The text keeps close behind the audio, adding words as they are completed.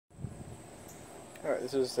Alright,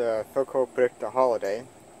 this is the Philco Predicta Holiday,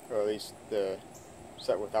 or at least the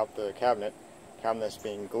set without the cabinet. Cabinet's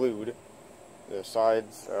being glued. The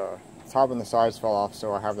sides, top and the sides fell off,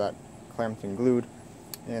 so I have that clamped and glued.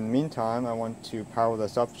 In the meantime, I want to power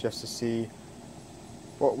this up just to see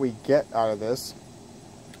what we get out of this.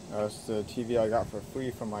 It's the TV I got for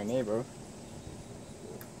free from my neighbor.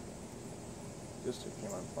 This two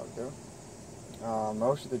came unplugged there.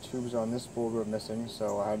 Most of the tubes on this board were missing,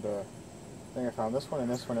 so I had to. I think I found this one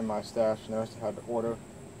and this one in my stash, and the rest I had to order.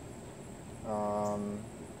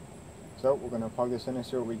 So we're going to plug this in and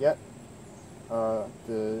see what we get.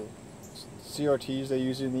 The CRTs they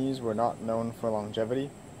use in these were not known for longevity,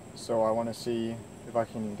 so I want to see if I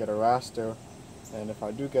can get a raster, and if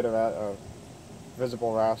I do get a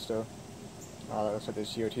visible raster, that looks like the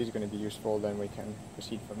CRT is going to be useful, then we can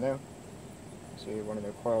proceed from there. See, one of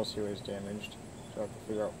the coils here is damaged, so I have to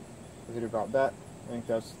figure out what to do about that. I think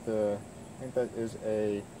that is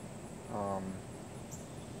a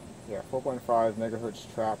 4.5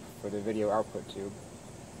 megahertz trap for the video output tube.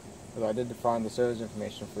 But I did find the service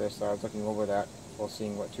information for this, so I was looking over that while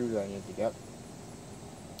seeing what tubes I need to get.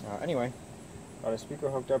 Anyway, got a speaker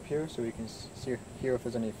hooked up here so we can hear if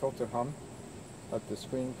there's any filter hum. Got the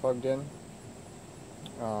screen plugged in.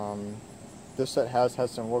 This set has had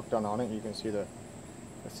some work done on it. You can see that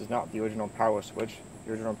this is not the original power switch.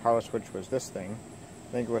 The original power switch was this thing.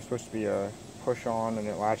 I think it was supposed to be a push on and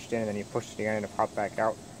it latched in, and then you pushed it again and it popped back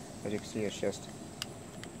out. As you can see, it's just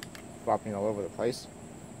flopping all over the place.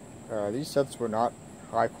 These sets were not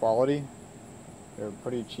high quality. They're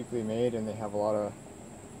pretty cheaply made, and they have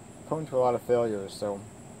prone to a lot of failures. So,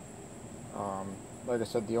 like I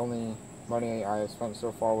said, the only money I have spent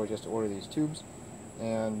so far was just to order these tubes,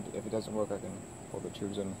 and if it doesn't work, I can pull the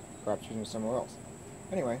tubes and perhaps use them somewhere else.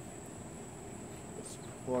 Anyway, let's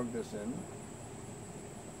plug this in.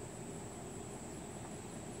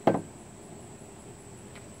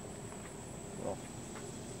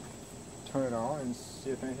 Turn it on and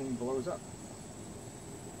see if anything blows up.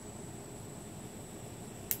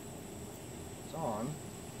 It's on.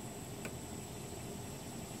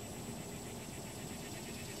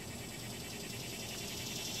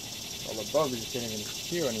 All the bugs, you can't even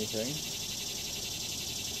hear anything.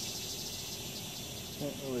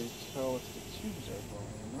 Can't really tell if the tubes are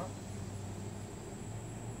blowing or not.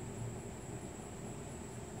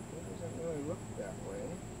 It doesn't really look that way.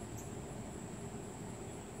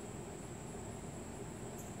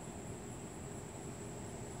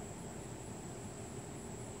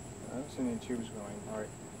 I don't see any tubes going. Alright,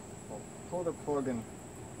 well, pull the plug and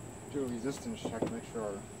do a resistance check to make sure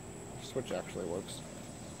our switch actually works.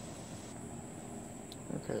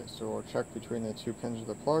 Okay, so we'll check between the two pins of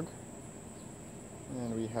the plug,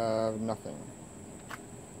 and we have nothing.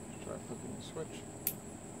 Let's try flipping the switch.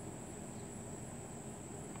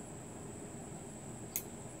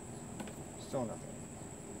 Still nothing.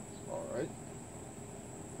 Alright,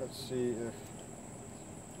 let's see if...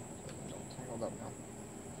 Don't tangle up now.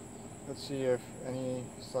 Let's see if any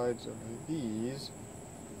sides of these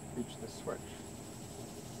reach the switch.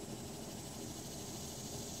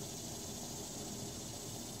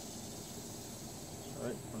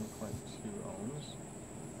 Alright, 1.2 ohms.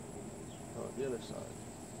 How about the other side?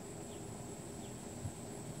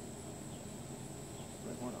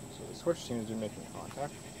 Right, 1 ohm. So the switch seems to be making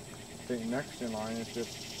contact. I think next in line is this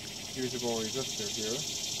usable resistor here.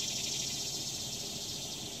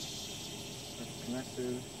 It's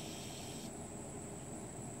connected.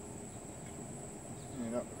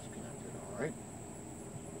 And that looks connected, alright.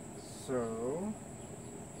 So,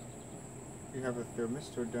 we have a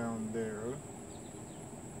thermistor down there.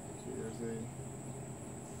 See, there's a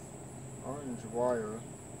orange wire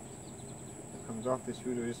that comes off this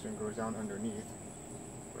huge resistor and goes down underneath.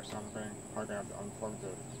 Or something. Probably gonna have to unplug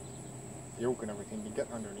the yoke and everything to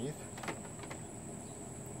get underneath.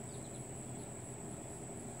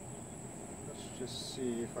 Let's just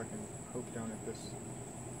see if I can poke down at this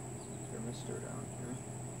thermistor down here.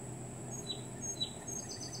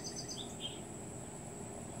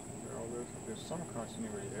 There's some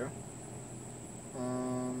continuity there.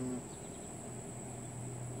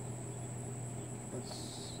 Let's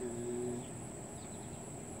see.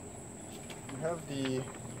 We have the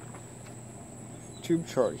tube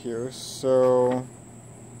chart here, so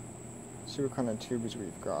let's see what kind of tubes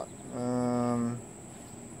we've got.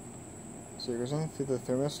 So it goes in through the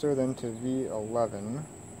thermistor, then to V11.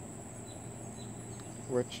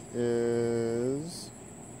 Which is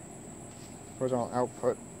horizontal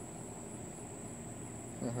output.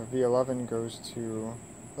 And V11 goes to,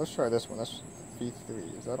 let's try this one, that's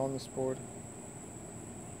V3. Is that on this board?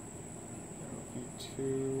 No,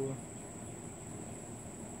 V2.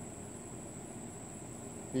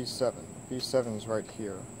 V7. V7 is right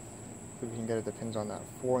here. If we can get it, depends on that.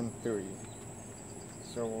 4 and 3.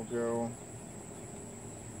 So we'll go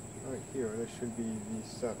right here. This should be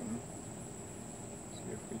V7.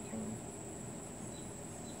 See if we can.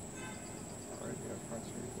 Alright, we have front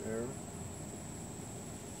three there.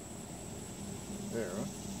 There.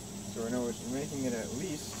 So I know it's making it at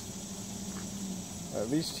least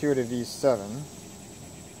here to V7.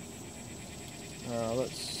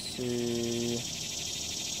 Let's see.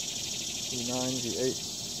 V9,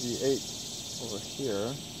 V8 over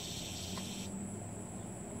here.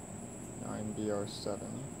 9BR7.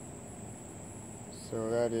 So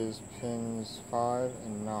that is pins 5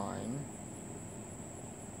 and 9.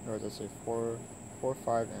 Or let's say 4,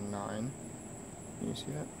 5, and 9. Can you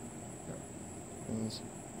see that? Yeah. Pins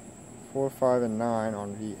 4, 5, and 9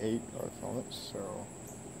 on V8 are filaments, so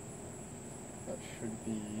that should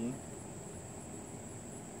be.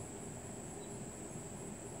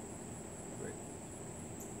 Wait.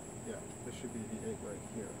 Yeah, this should be V8 right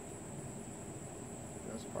here.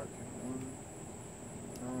 That's part pin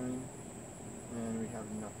 1, 9, and we have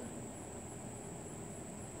nothing.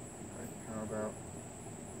 Alright, how about.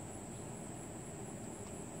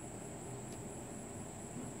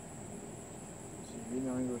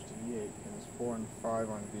 V9 goes to V8, pins 4 and 5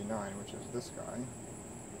 on V9, which is this guy.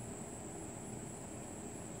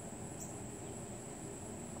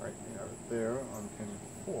 Alright, we have it there on pin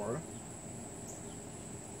 4,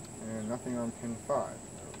 and nothing on pin 5.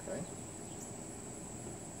 Okay.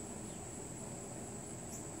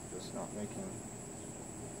 Just not making.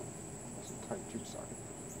 That's a tight tube socket.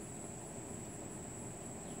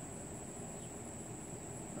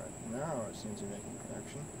 Alright, now it seems to be making a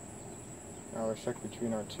connection. Now let's check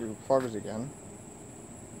between our two plugs again.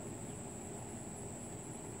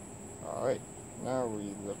 Alright, now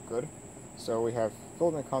we look good. So we have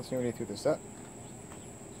filament continuity through the set.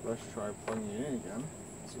 So let's try plugging it in again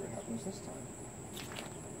and see what happens this time.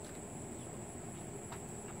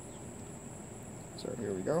 So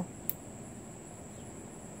here we go.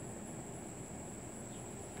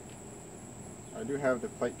 I do have the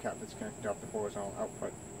plate cap that's connected off the horizontal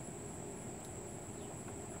output.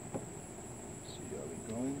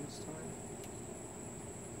 Going this time?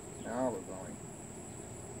 Now we're going.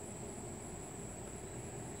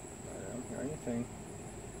 I don't hear anything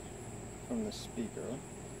from the speaker.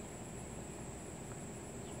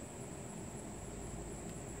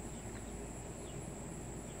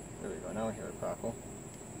 There we go, now I hear it crackle.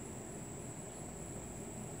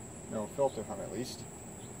 No filter hum at least.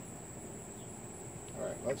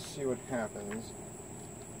 Alright, let's see what happens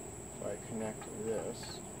if I connect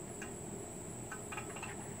this.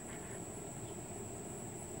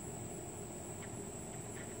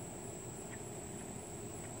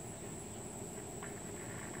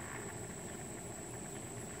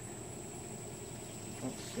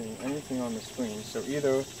 Not seeing anything on the screen, so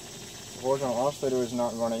either the horizontal oscillator is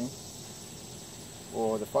not running,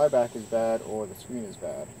 or the flyback is bad, or the screen is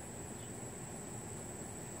bad.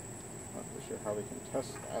 Not really sure how we can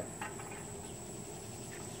test that.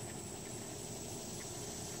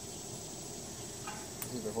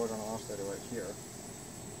 This is the horizontal oscillator right here.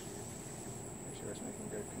 Make sure it's making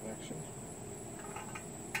good connection.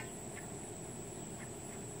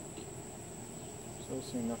 Still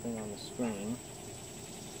seeing nothing on the screen.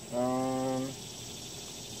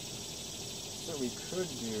 What we could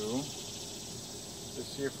do to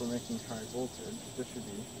see if we're making high voltage. This should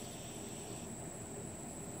be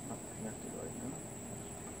not connected right now.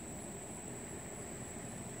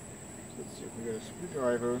 So let's see if we get a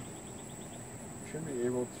screwdriver. We should be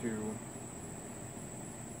able to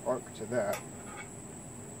arc to that.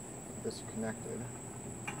 This connected.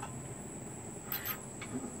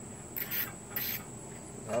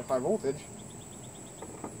 We have high voltage.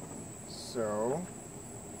 So,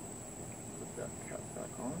 put that cap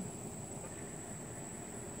back on.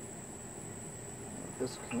 With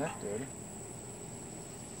this connected,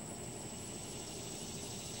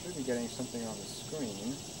 should be getting something on the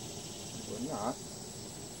screen. We're not.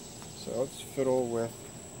 So let's fiddle with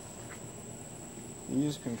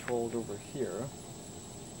these controls over here.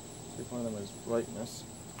 See if one of them is brightness.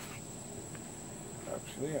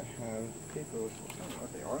 Actually, I have paper which will tell me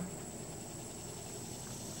what they are.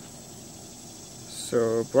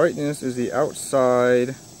 So brightness is the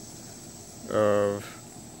outside of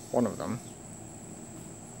one of them.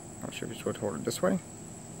 Not sure if you're supposed to hold it this way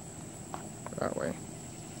or that way.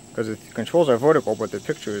 Because the controls are vertical, but the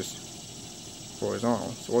picture is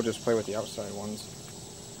horizontal. So we'll just play with the outside ones.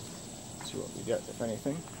 See what we get, if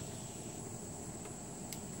anything.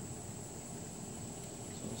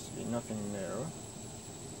 Seems to be nothing there.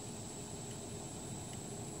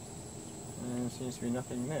 And there seems to be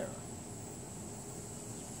nothing there.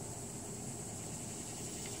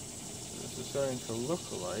 So this is starting to look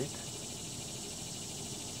like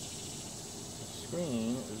the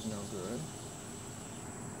screen is no good.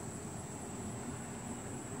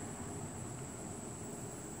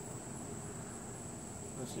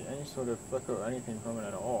 I don't see any sort of flicker or anything from it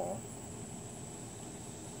at all.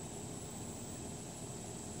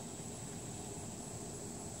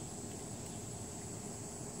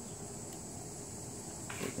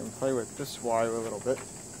 We can play with this wire a little bit.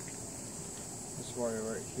 This wire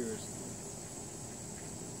right here is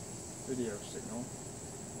the video signal.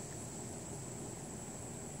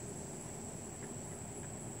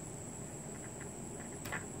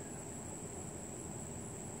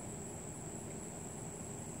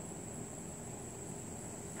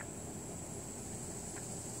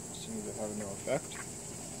 Seems to have no effect.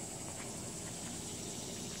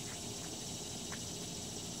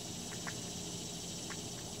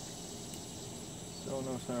 Still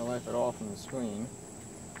no sign of life at all from the screen.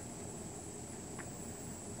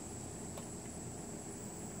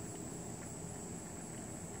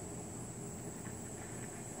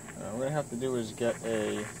 What I'm going to have to do is get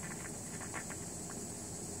a...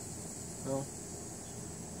 Well,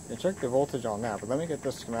 I check the voltage on that, but let me get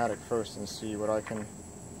this schematic first and see what I can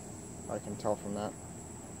tell from that.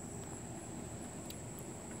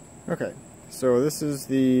 Okay, so this is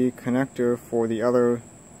the connector for the other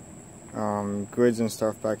grids and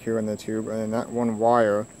stuff back here in the tube, and then that one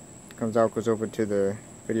wire comes out, goes over to the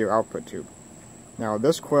video output tube. Now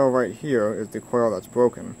this coil right here is the coil that's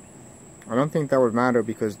broken. I don't think that would matter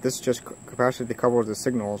because this just capacity coupled the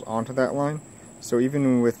signals onto that line, so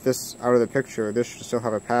even with this out of the picture, this should still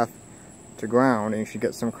have a path to ground and you should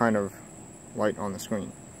get some kind of light on the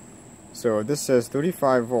screen. So this says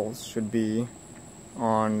 35 volts should be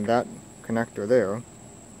on that connector there,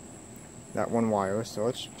 that one wire, so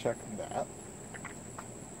let's check that.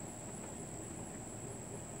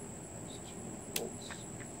 It's 2 volts.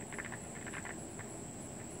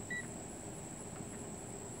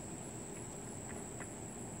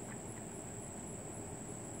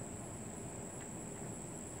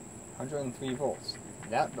 $103 volts.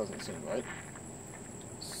 That doesn't seem right.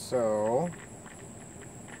 So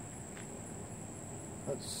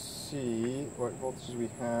let's see what voltages we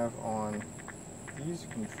have on these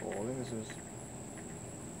controls. I think this is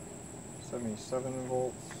 77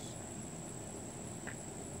 volts,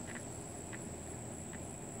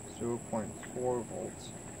 0.4 volts,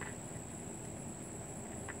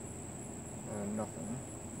 and nothing.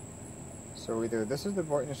 So either this is the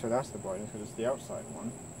brightness or that's the brightness because it's the outside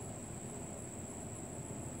one.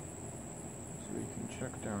 So we can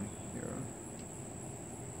check down here.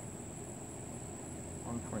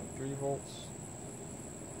 1.3 volts,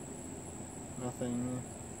 nothing,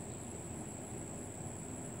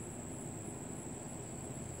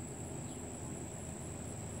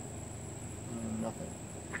 and nothing.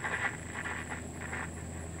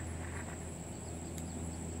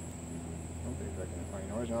 Don't think I can find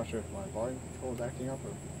noise. I'm not sure if my volume control is acting up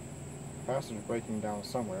or capacitor is breaking down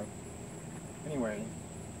somewhere. Anyway,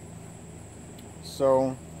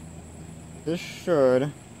 so this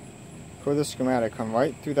should, for the schematic, come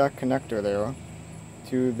right through that connector there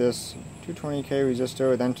to this 220k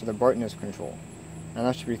resistor, then to the brightness control, and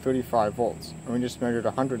that should be 35 volts. And we just measured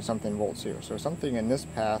 100 something volts here, so something in this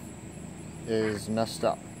path is messed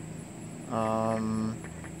up.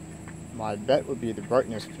 My bet would be the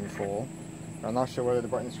brightness control. I'm not sure whether the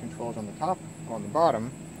brightness control is on the top or on the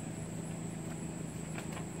bottom,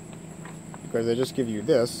 because they just give you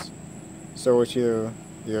this, so it's either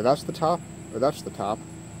that's the top or that's the top.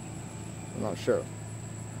 I'm not sure.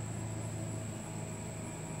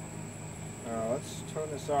 Let's turn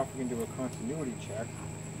this off. We can do a continuity check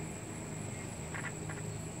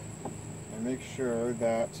and make sure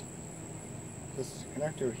that this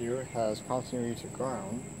connector here has continuity to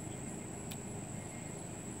ground,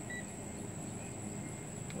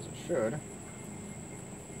 as it should.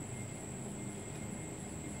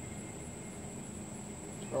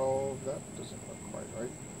 That doesn't look quite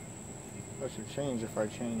right. That should change if I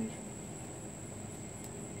change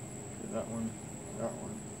that one,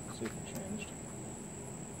 see if it changed.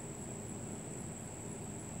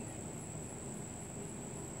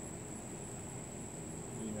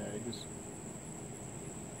 Megs.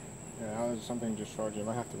 Yeah, now there's something discharging. I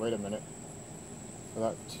might have to wait a minute for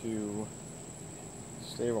that to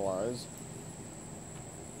stabilize.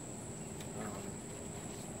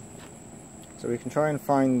 So we can try and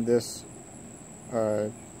find this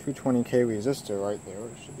 220k resistor right there.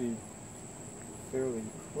 It should be fairly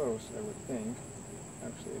close, I would think.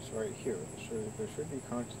 Actually, it's right here. So there should be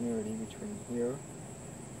continuity between here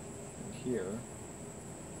and here.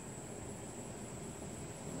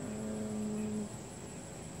 And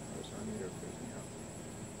where's our meter freaking out?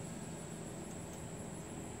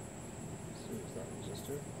 Let's see, is that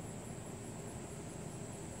resistor?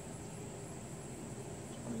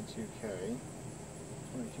 22K.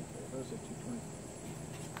 22K. Let's say 220.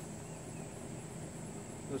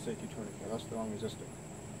 Let's say 220K. That's the wrong resistor.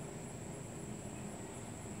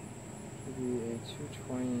 Should be a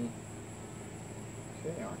 220K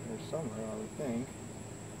on here somewhere, I would think.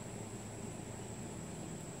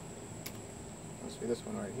 Must be this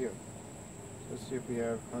one right here. So let's see if we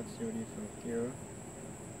have continuity from here.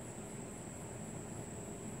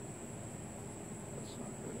 That's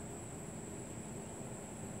not good.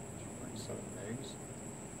 2.7 megs.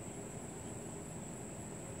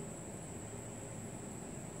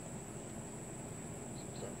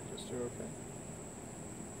 Is that resistor okay?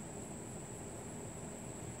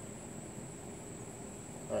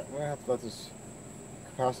 Alright, we're going to have to let this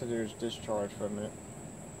capacitor discharge for a minute.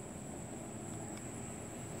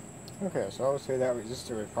 Okay, so I would say that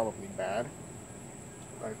resistor is probably bad.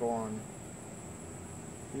 If I go on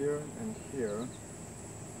here and here,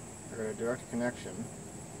 I got a direct connection.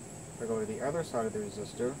 If I go to the other side of the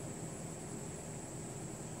resistor,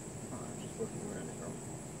 I'm just looking where to go.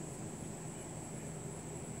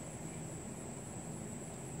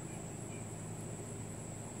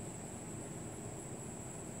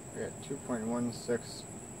 We got 2.16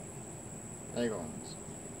 megohms.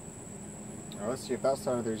 Now let's see if that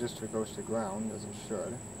side of the resistor goes to ground, as it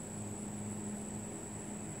should.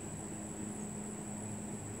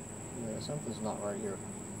 Yeah, something's not right here.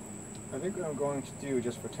 I think what I'm going to do,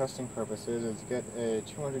 just for testing purposes, is get a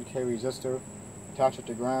 200K resistor, attach it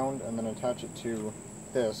to ground, and then attach it to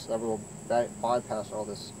this. That will bypass all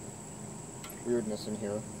this weirdness in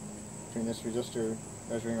here, between this resistor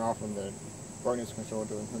measuring off and the brightness control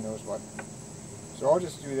doing who knows what. So I'll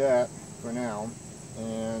just do that for now,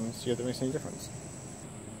 and see if that makes any difference.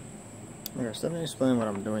 Okay, so let me explain what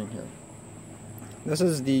I'm doing here. This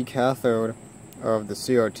is the cathode of the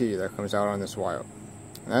CRT that comes out on this wire.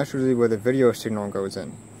 And that's usually where the video signal goes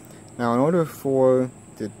in. Now, in order for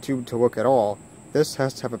the tube to work at all, this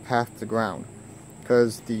has to have a path to ground,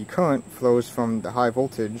 because the current flows from the high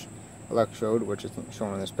voltage electrode, which isn't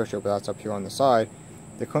shown in this picture, but that's up here on the side.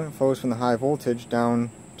 The current flows from the high voltage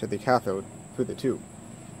down to the cathode through the tube.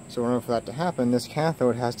 So in order for that to happen, this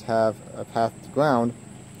cathode has to have a path to ground,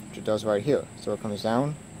 which it does right here. So it comes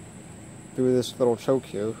down through this little choke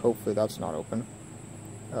here, hopefully that's not open,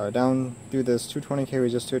 down through this 220K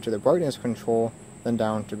resistor to the brightness control, then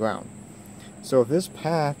down to ground. So if this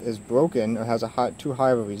path is broken or has too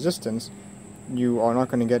high of a resistance, you are not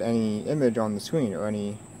going to get any image on the screen or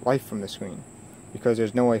any life from the screen, because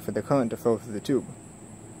there's no way for the current to flow through the tube.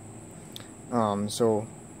 So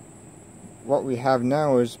what we have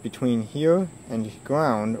now is between here and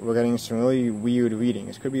ground, we're getting some really weird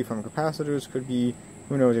readings. Could be from capacitors, could be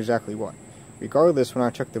who knows exactly what. Regardless, when I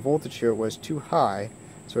checked the voltage here, it was too high,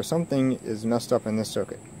 so something is messed up in this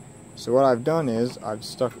circuit. So what I've done is I've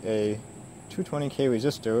stuck a 220K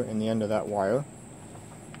resistor in the end of that wire,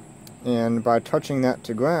 and by touching that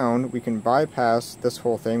to ground, we can bypass this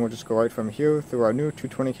whole thing. We'll just go right from here through our new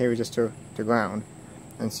 220K resistor to ground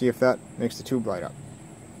and see if that makes the tube light up.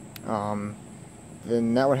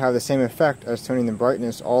 Then that would have the same effect as turning the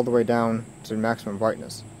brightness all the way down to maximum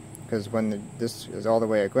brightness, because when this is all the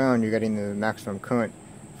way at ground, you're getting the maximum current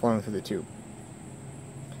flowing through the tube.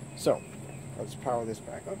 So let's power this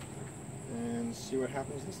back up and see what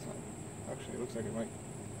happens this time. Actually, it looks like it might.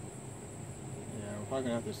 Yeah, we're probably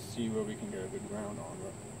gonna have to see where we can get a good ground on,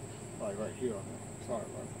 but probably right here on the solder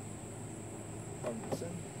bar. Plug this in,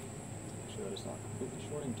 make sure that it's not completely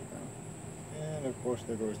shorting to ground. And of course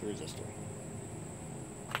there goes the resistor.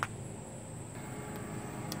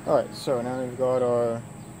 Alright, so now we've got our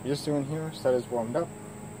resistor in here, so that is warmed up.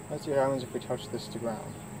 Let's see what happens if we touch this to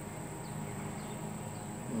ground.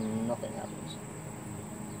 Nothing happens.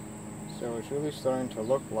 So it's really starting to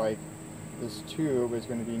look like this tube is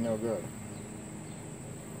going to be no good.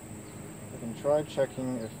 I can try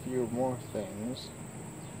checking a few more things,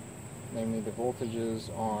 namely the voltages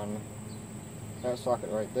on that socket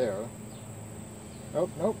right there. Nope,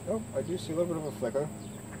 nope, nope, I do see a little bit of a flicker.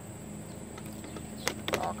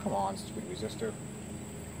 Oh, come on, stupid resistor.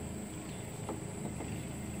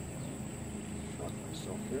 Shock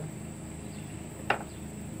myself here.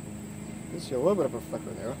 I see a little bit of a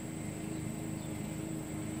flicker there.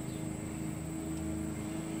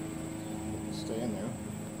 Stay in there.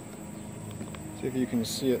 See if you can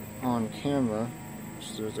see it on camera.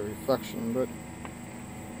 There's a reflection, but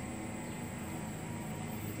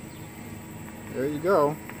there you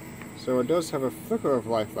go. So it does have a flicker of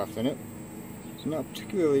life left in it. It's not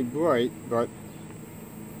particularly bright, but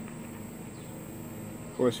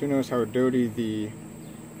of course who knows how dirty the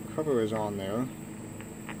cover is on there.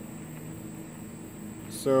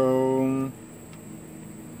 So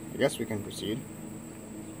I guess we can proceed.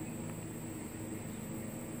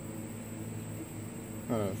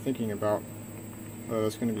 Thinking about whether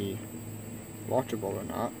it's going to be watchable or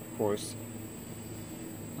not, of course.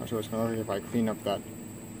 Not sure what's going to look like if I clean up that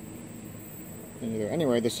thing either.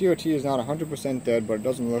 Anyway, the CRT is not 100% dead, but it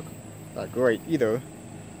doesn't look that great either.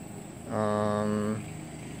 You know,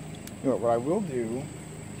 what I will do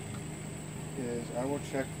is I will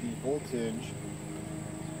check the voltage,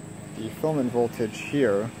 the filament voltage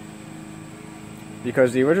here,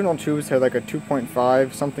 because the original tubes had like a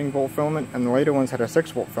 2.5 something volt filament, and the later ones had a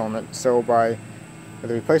 6 volt filament. So the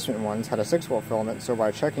replacement ones had a 6 volt filament. So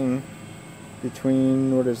by checking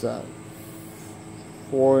between, what is that,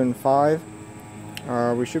 4 and 5,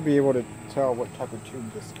 we should be able to tell what type of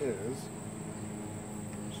tube this is.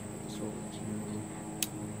 Just put this over to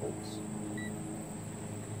volts,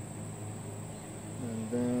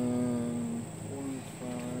 and then 4 and 5.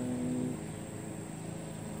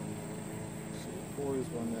 Four is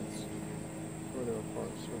one that's further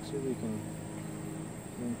apart, so let's see if we can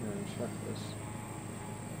go in here and check this.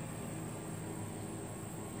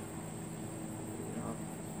 Yeah.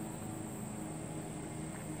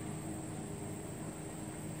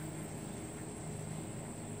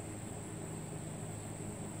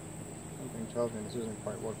 Something tells me this isn't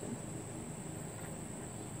quite working.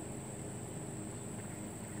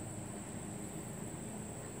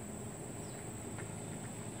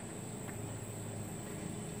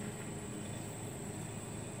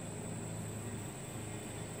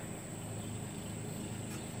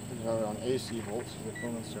 On AC volts, so the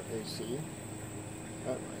filaments are AC.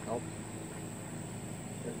 That might help.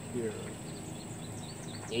 Right here,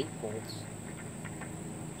 8 volts.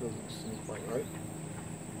 Doesn't seem quite right.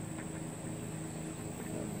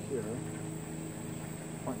 Up here,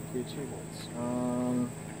 0.32 volts.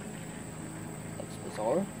 That's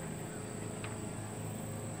bizarre.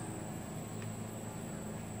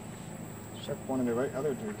 Check one of the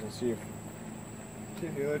other tubes and see if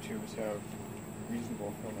the other tubes have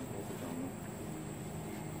reasonable filament voltage on them.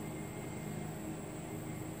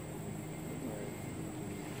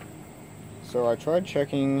 So I tried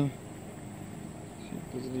checking.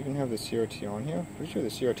 Does it even have the CRT on here? Pretty sure the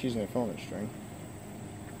CRT is in the filament string.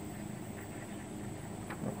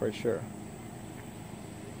 Not quite sure.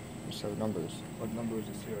 Just have numbers. What number is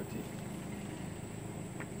the CRT?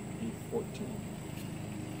 E14.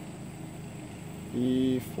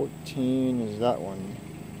 E14 is that one.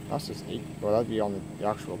 That's just 8. Well, that'd be on the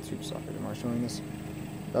actual tube socket. Am I showing this?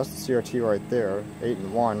 That's the CRT right there. 8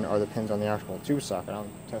 and 1 are the pins on the actual tube socket.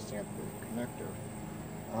 I'm testing at the connector.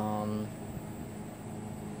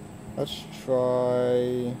 Let's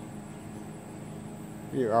try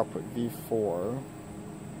your output V4.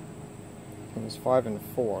 Pins 5 and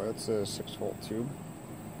 4. That's a 6 volt tube.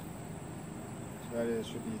 So that is,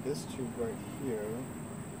 should be this tube right here.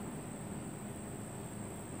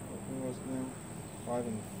 What was it now? 5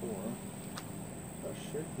 and 4. That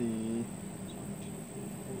should be 1, 2, 3,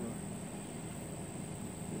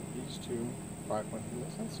 4. These two, 5.3.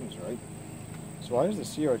 That seems right. So why is the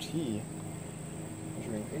CRT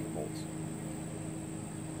measuring 8 volts?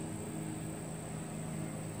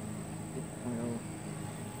 8.0.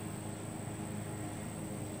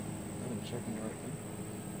 I'm checking the right thing.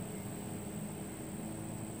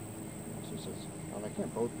 So it says, oh, they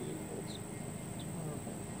can't both be 8 volts.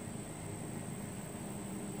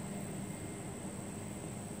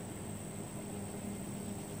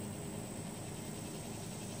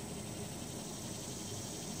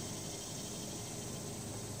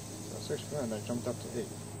 So 6.9, that jumped up to 8.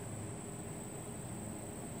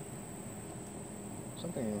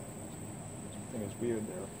 Something is weird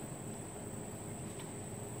there.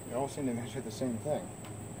 They all seem to measure the same thing.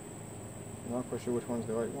 I'm not quite sure which one's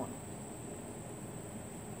the right one.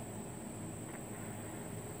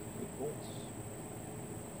 8 volts.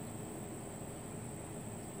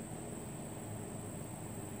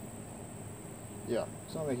 Yeah,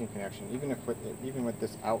 it's not making connection. Even with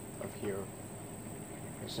this out of here,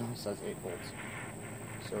 it still says 8 volts.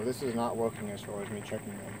 So this is not working as far as me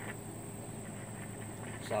checking the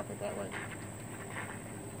socket that way.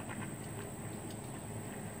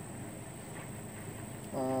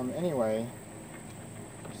 Anyway,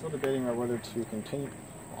 I'm still debating about whether to continue.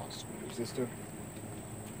 Oh, screw resistor. I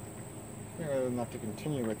think whether or not to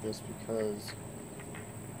continue with this because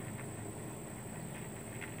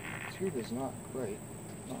the tube is not great.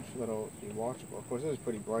 Not sure that'll be watchable. Of course, it is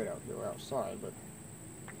pretty bright out here outside, but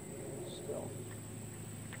still.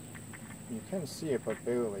 You can see it, but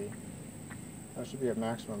barely. That should be at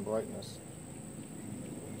maximum brightness.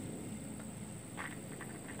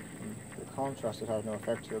 And the contrast would have no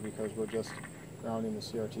effect here because we're just grounding the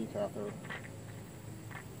CRT cathode.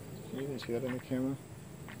 Can you even see that in the camera?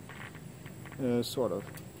 Sort of.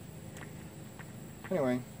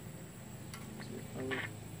 Anyway.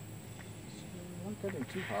 Not getting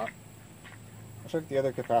too hot. I'll check the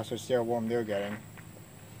other capacitors, see how warm they're getting.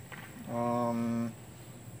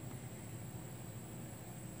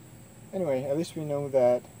 Anyway, at least we know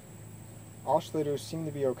that oscillators seem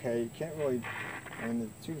to be okay. You can't really, I mean, the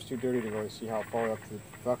tube's too dirty to really see how far up the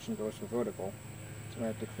deflection goes for vertical. So I'm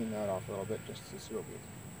going to have to clean that off a little bit just to see what we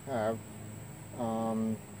have.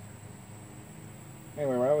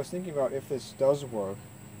 Anyway, what I was thinking about, if this does work,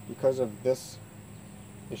 because of this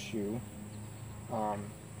issue, I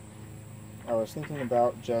was thinking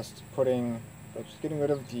about just getting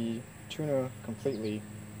rid of the tuner completely,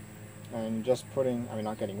 and just putting, I mean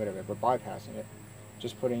not getting rid of it, but bypassing it,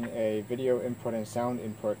 just putting a video input and sound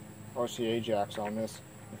input RCA jacks on this,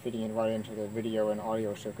 and fitting it right into the video and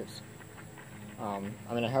audio circuits. I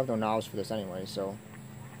mean I have no knobs for this anyway, so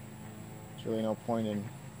there's really no point in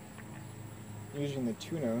using the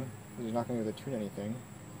tuner, because you're not going to be able to tune anything.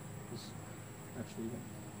 Just actually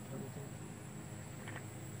everything.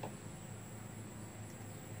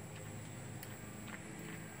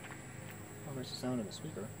 How makes the sound of the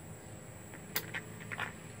speaker?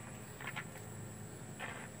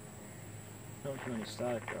 Don't hear any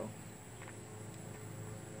static though.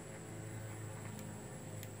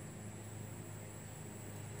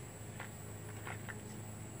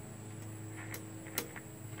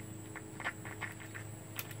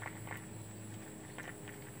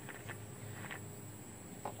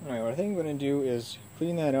 Alright, what I think I'm going to do is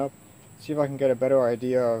clean that up, see if I can get a better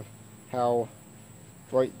idea of how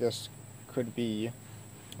bright this could be,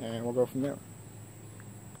 and we'll go from there.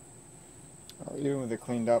 Even with it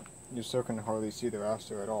cleaned up, you still can hardly see the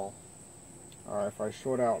raster at all. If I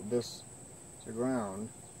short out this to ground,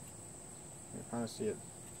 you can kind of see it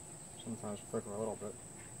sometimes flicker a little bit.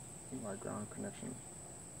 I think my ground connection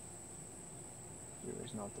here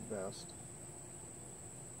is not the best.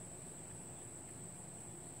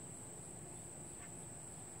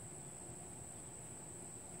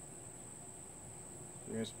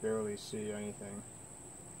 You just barely see anything.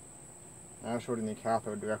 I'm shorting the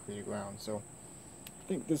cathode directly to ground, so I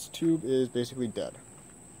think this tube is basically dead.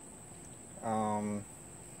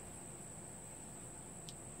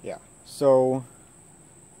 Yeah, so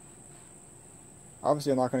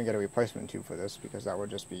obviously I'm not going to get a replacement tube for this because that would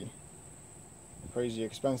just be crazy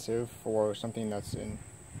expensive for something that's in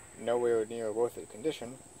nowhere near worth it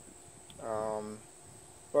condition.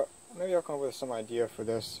 But maybe I'll come up with some idea for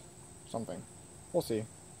this, something. We'll see.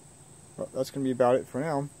 But that's going to be about it for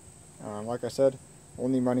now. Like I said,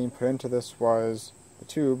 only money put into this was the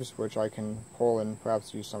tubes, which I can pull and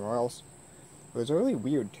perhaps use somewhere else. But those are really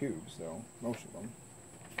weird tubes, though, most of them.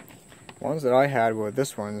 Ones that I had were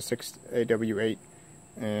this one, 6AW8,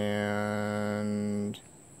 and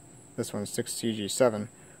this one's 6CG7.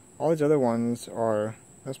 All these other ones are,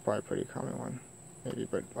 that's probably a pretty common one, maybe,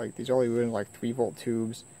 but like these are only in like 3-volt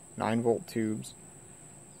tubes, 9-volt tubes.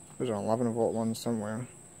 There's an 11-volt one somewhere.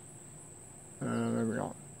 Maybe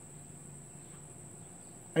not.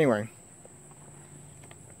 Anyway,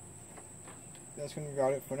 that's going to be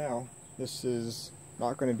about it for now. This is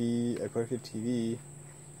not going to be a productive TV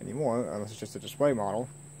anymore, unless it's just a display model,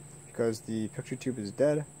 because the picture tube is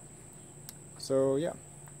dead. So yeah,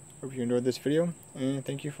 hope you enjoyed this video, and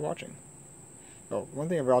thank you for watching. Oh, one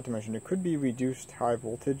thing I forgot to mention, it could be reduced high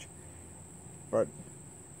voltage, but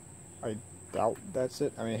I doubt that's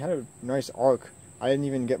it. I mean, it had a nice arc. I didn't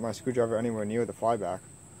even get my screwdriver anywhere near the flyback,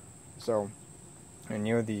 so, and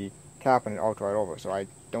near the cap, and it arced right over, so I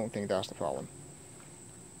don't think that's the problem.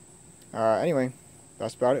 Anyway,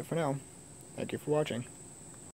 that's about it for now. Thank you for watching.